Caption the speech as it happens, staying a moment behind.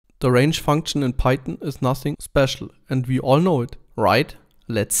The range function in Python is nothing special, and we all know it, right?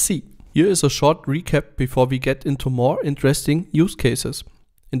 Let's see. Here is a short recap before we get into more interesting use cases.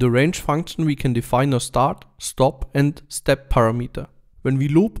 In the range function we can define a start, stop and step parameter. When we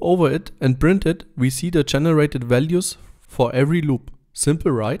loop over it and print it, we see the generated values for every loop.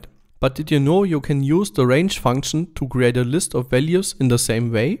 Simple, right? But did you know you can use the range function to create a list of values in the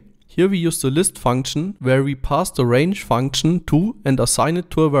same way? Here we use the list function where we pass the range function to and assign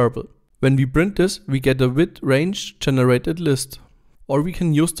it to a variable. When we print this, we get a with range generated list. Or we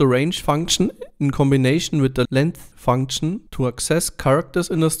can use the range function in combination with the length function to access characters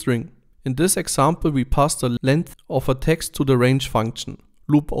in a string. In this example, we pass the length of a text to the range function,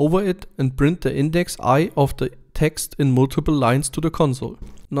 loop over it and print the index I of the text in multiple lines to the console.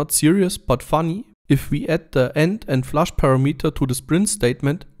 Not serious but funny. If we add the end and flush parameter to this print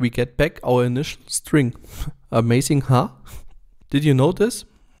statement, we get back our initial string. Amazing, huh? Did you know this?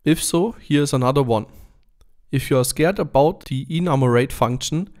 If so, here's another one. If you are scared about the enumerate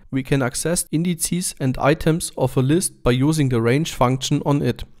function, we can access indices and items of a list by using the range function on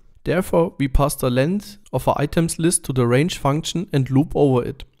it. Therefore, we pass the length of an items list to the range function and loop over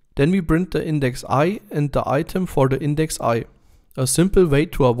it. Then we print the index I and the item for the index I. A simple way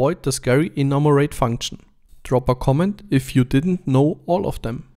to avoid the scary enumerate function. Drop a comment if you didn't know all of them.